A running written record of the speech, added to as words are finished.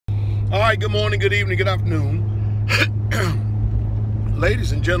All right, good morning, good evening, good afternoon.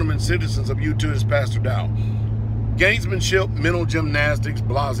 Ladies and gentlemen, citizens of YouTube, it's PastorDowell. Gamesmanship, mental gymnastics,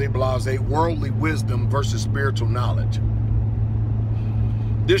 blase, worldly wisdom versus spiritual knowledge.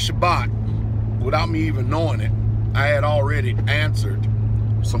 This Shabbat, without me even knowing it, I had already answered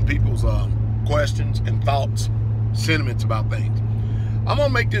some people's questions and thoughts, sentiments about things. I'm going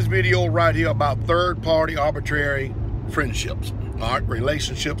to make this video right here about third-party arbitrary friendships, all right,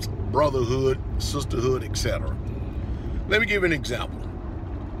 relationships, brotherhood, sisterhood, etc. Let me give you an example.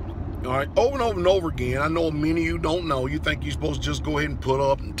 All right, over and over again, I know many of you don't know. You think you're supposed to just go ahead and put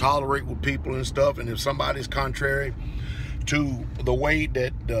up and tolerate with people and stuff, and if somebody's contrary to the way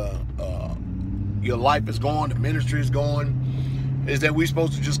that your life is going, the ministry is going, is that we're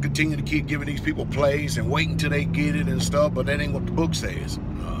supposed to just continue to keep giving these people place and wait until they get it and stuff, but that ain't what the book says,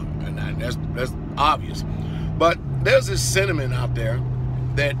 and that's obvious. But there's this sentiment out there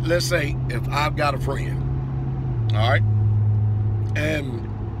that, let's say, if I've got a friend, all right, and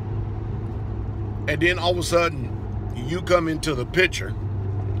then all of a sudden you come into the picture,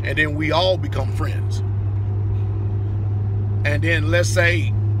 and then we all become friends, and then let's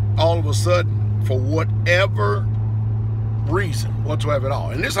say all of a sudden, for whatever reason whatsoever at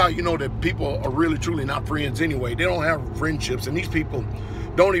all, and this is how you know that people are really truly not friends anyway. They don't have friendships, and these people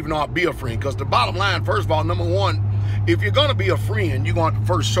don't even know how to be a friend, because the bottom line, first of all, number one, if you're going to be a friend, you're going to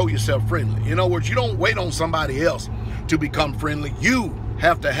first show yourself friendly. In other words, you don't wait on somebody else to become friendly. You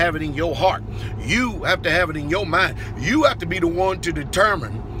have to have it in your heart. You have to have it in your mind. You have to be the one to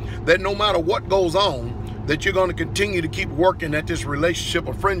determine that no matter what goes on, that you're going to continue to keep working at this relationship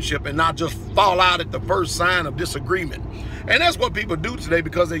or friendship and not just fall out at the first sign of disagreement. And that's what people do today,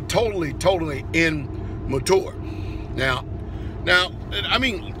 because they totally immature. Now, I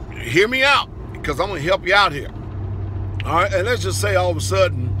mean, hear me out, because I'm going to help you out here. All right, and let's just say all of a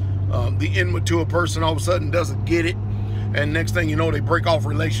sudden, the immature person all of a sudden doesn't get it, and next thing you know, they break off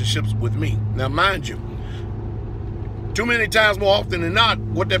relationships with me. Now, mind you, too many times more often than not,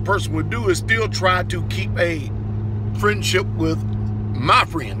 what that person would do is still try to keep a friendship with my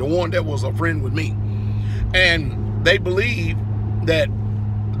friend, the one that was a friend with me. And they believe that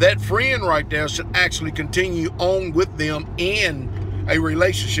that friend right there should actually continue on with them in a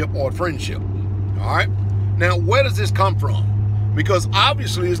relationship or a friendship. All right. Now, where does this come from? Because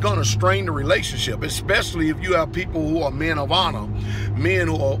obviously it's going to strain the relationship, especially if you have people who are men of honor, men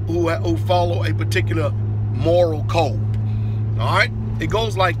who follow a particular moral code. All right? It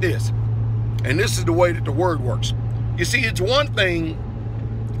goes like this. And this is the way that the word works. You see, it's one thing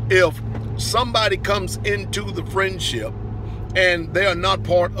if somebody comes into the friendship and they are not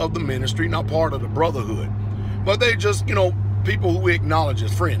part of the ministry, not part of the brotherhood, but they just, people who we acknowledge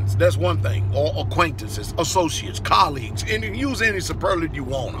as friends. That's one thing. Or acquaintances, associates, colleagues, and use any superlative you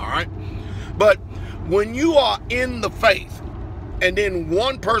want, all right? But when you are in the faith and then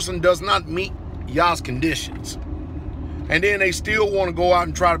one person does not meet y'all's conditions, and then they still want to go out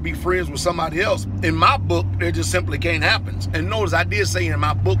and try to be friends with somebody else, in my book, it just simply can't happen. And notice I did say in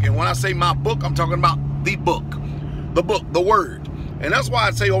my book, and when I say my book, I'm talking about the book, the word. And that's why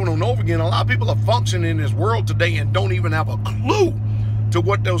I say over and over again, a lot of people are functioning in this world today and don't even have a clue to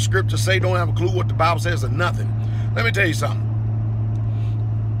what those scriptures say, don't have a clue what the Bible says, or nothing. Let me tell you something.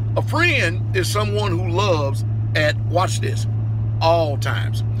 A friend is someone who loves at, watch this, all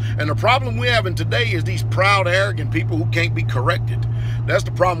times. And the problem we're having today is these proud, arrogant people who can't be corrected. That's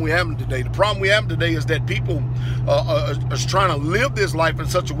the problem we're having today. The problem we're having today is that people are trying to live this life in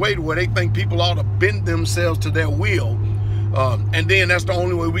such a way to where they think people ought to bend themselves to their will. And then that's the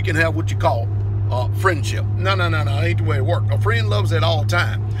only way we can have what you call friendship. No, ain't the way it works. A friend loves at all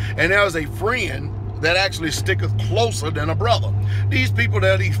time. And there's a friend that actually sticketh closer than a brother. These people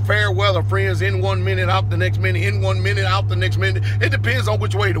that are these fair weather friends, in 1 minute, out the next minute, in 1 minute, out the next minute. It depends on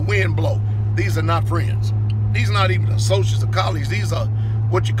which way the wind blows. These are not friends. These are not even associates or colleagues. These are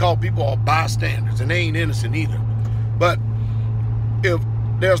what you call people are bystanders, and they ain't innocent either. But if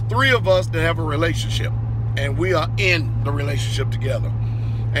there's three of us that have a relationship, and we are in the relationship together,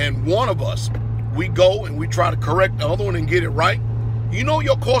 and one of us, we go and we try to correct the other one and get it right, you know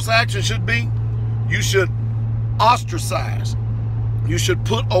your course of action should be, you should ostracize, you should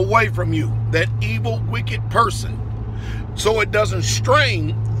put away from you that evil, wicked person, so it doesn't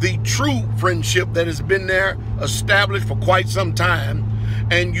strain the true friendship that has been there, established for quite some time,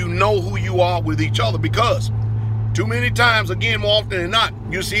 and you know who you are with each other. Because too many times, again, more often than not,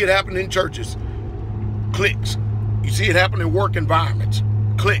 you see it happen in churches. Cliques. You see it happen in work environments.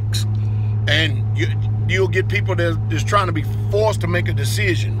 Cliques. And you'll get people that's trying to be forced to make a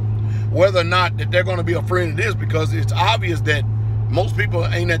decision whether or not that they're going to be a friend of this, because it's obvious that Most people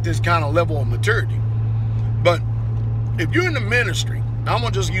ain't at this kind of level of maturity. But if you're in the ministry, I'm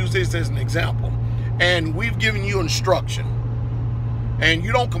going to just use this as an example, and we've given you instruction, and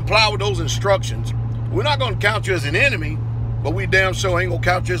you don't comply with those instructions, we're not going to count you as an enemy, but we damn sure ain't going to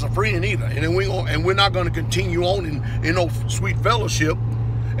count you as a friend either. And then we're not going to continue on in no sweet fellowship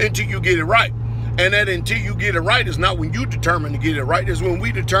until you get it right. And that until you get it right is not when you determine to get it right. It's when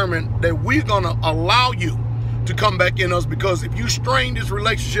we determine that we're going to allow you to come back in us, because if you strain this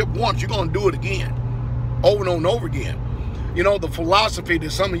relationship once, you're going to do it again, over and over again. You know, the philosophy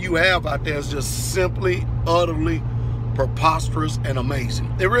that some of you have out there is just simply, utterly preposterous and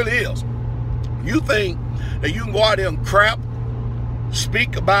amazing. It really is. You think that you can go out there and crap,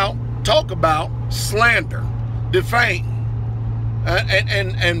 speak about, talk about, slander, defame,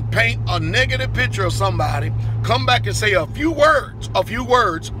 and paint a negative picture of somebody, come back and say a few words,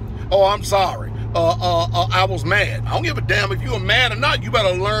 oh, I'm sorry, I was mad. I don't give a damn if you're mad or not. You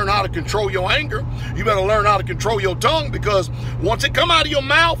better learn how to control your anger. You better learn how to control your tongue, because once it come out of your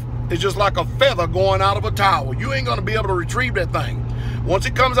mouth, it's just like a feather going out of a towel. You ain't going to be able to retrieve that thing. Once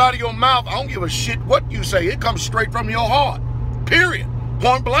it comes out of your mouth, I don't give a shit what you say. It comes straight from your heart, period,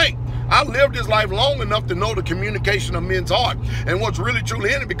 point blank. I lived this life long enough to know the communication of men's heart and what's really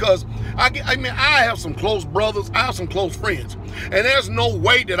truly in it, because I have some close brothers, I have some close friends, and there's no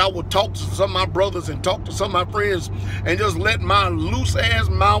way that I would talk to some of my brothers and talk to some of my friends and just let my loose ass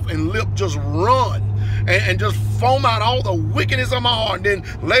mouth and lip just run and just foam out all the wickedness of my heart, and then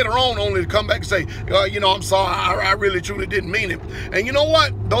later on only to come back and say, you know, I'm sorry, I really truly didn't mean it. And you know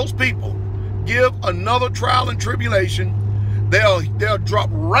what? Those people give another trial and tribulation, they'll drop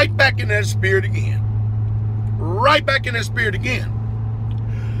right back in that spirit again. Right back in that spirit again.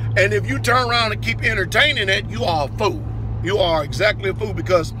 And if you turn around and keep entertaining it, you are a fool. You are exactly a fool,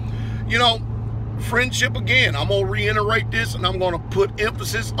 because, you know, friendship, again, I'm going to reiterate this, and I'm going to put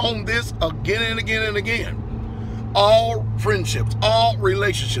emphasis on this again and again and again. All friendships, all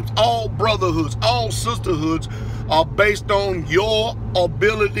relationships, all brotherhoods, all sisterhoods are based on your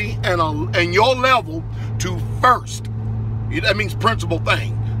ability and your level to first. That means principal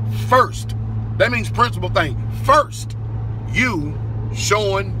thing. First. That means principal thing. First, you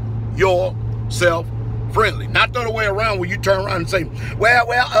showing yourself friendly. Not the other way around, where you turn around and say,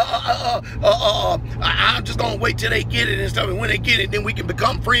 I'm just gonna wait till they get it and stuff, and when they get it, then we can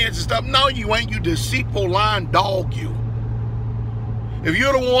become friends and stuff. No, you ain't, you deceitful, lying dog, you. If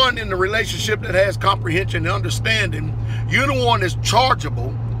you're the one in the relationship that has comprehension and understanding, you're the one that's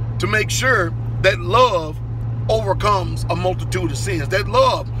chargeable to make sure that love overcomes a multitude of sins. That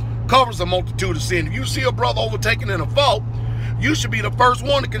love covers a multitude of sins. If you see a brother overtaken in a fault, you should be the first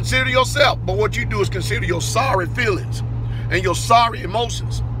one to consider yourself. But what you do is consider your sorry feelings and your sorry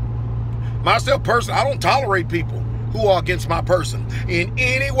emotions. Myself personally, I don't tolerate people who are against my person in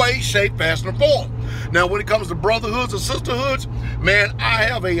any way, shape, fashion, or form. Now, when it comes to brotherhoods or sisterhoods, man, I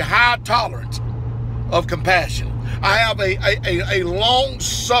have a high tolerance of compassion. I have a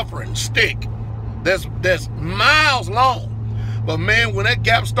long-suffering stick that's miles long. But man, when that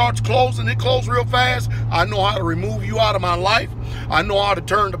gap starts closing, it closes real fast. I know how to remove you out of my life. I know how to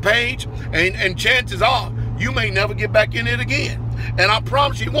turn the page, and chances are you may never get back in it again. And I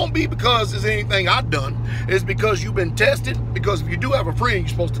promise you, it won't be because there's anything I've done. It's because you've been tested. Because if you do have a friend, you're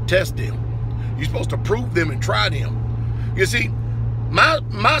supposed to test them. You're supposed to prove them and try them. You see,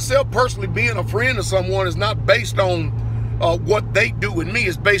 myself personally being a friend of someone is not based on what they do with me.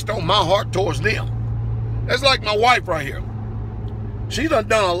 It's based on my heart towards them. That's like my wife right here. She's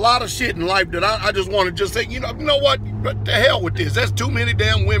done a lot of shit in life that I just want to just say, you know what? The hell with this. There's too many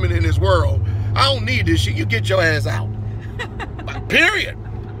damn women in this world. I don't need this shit. You get your ass out. Period.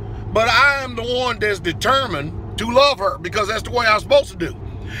 But I am the one that's determined to love her, because that's the way I'm supposed to do.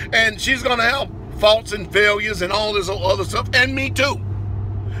 And she's going to have faults and failures and all this other stuff, and me too.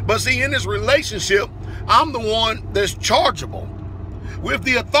 But see, in this relationship, I'm the one that's chargeable with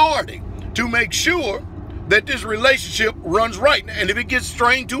the authority to make sure that this relationship runs right. And if it gets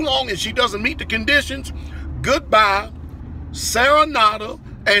strained too long and she doesn't meet the conditions, goodbye, sayonara,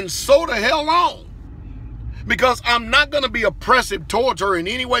 and so the hell on. Because I'm not going to be oppressive towards her in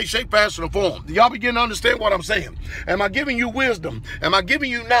any way, shape, fashion, or form. Y'all begin to understand what I'm saying? Am I giving you wisdom? Am I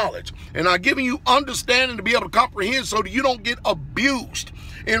giving you knowledge? And I'm giving you understanding to be able to comprehend so that you don't get abused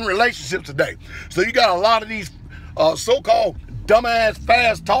in relationships today. So you got a lot of these so-called dumbass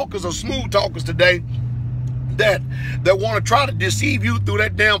fast talkers or smooth talkers today that want to try to deceive you through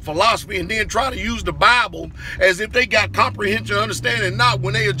that damn philosophy, and then try to use the Bible as if they got comprehension and understanding, not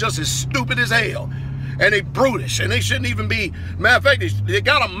when they are just as stupid as hell. And they brutish, and they shouldn't even be. Matter of fact, they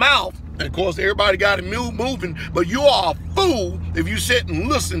got a mouth And of course, everybody got it moving, but you are a fool if you sit and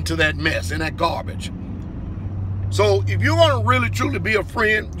listen to that mess and that garbage. So if you're going to really truly be a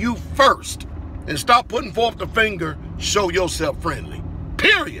friend, you first, and stop putting forth the finger, show yourself friendly.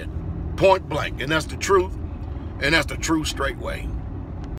 Period. Point blank. And that's the truth. And that's the true straight way.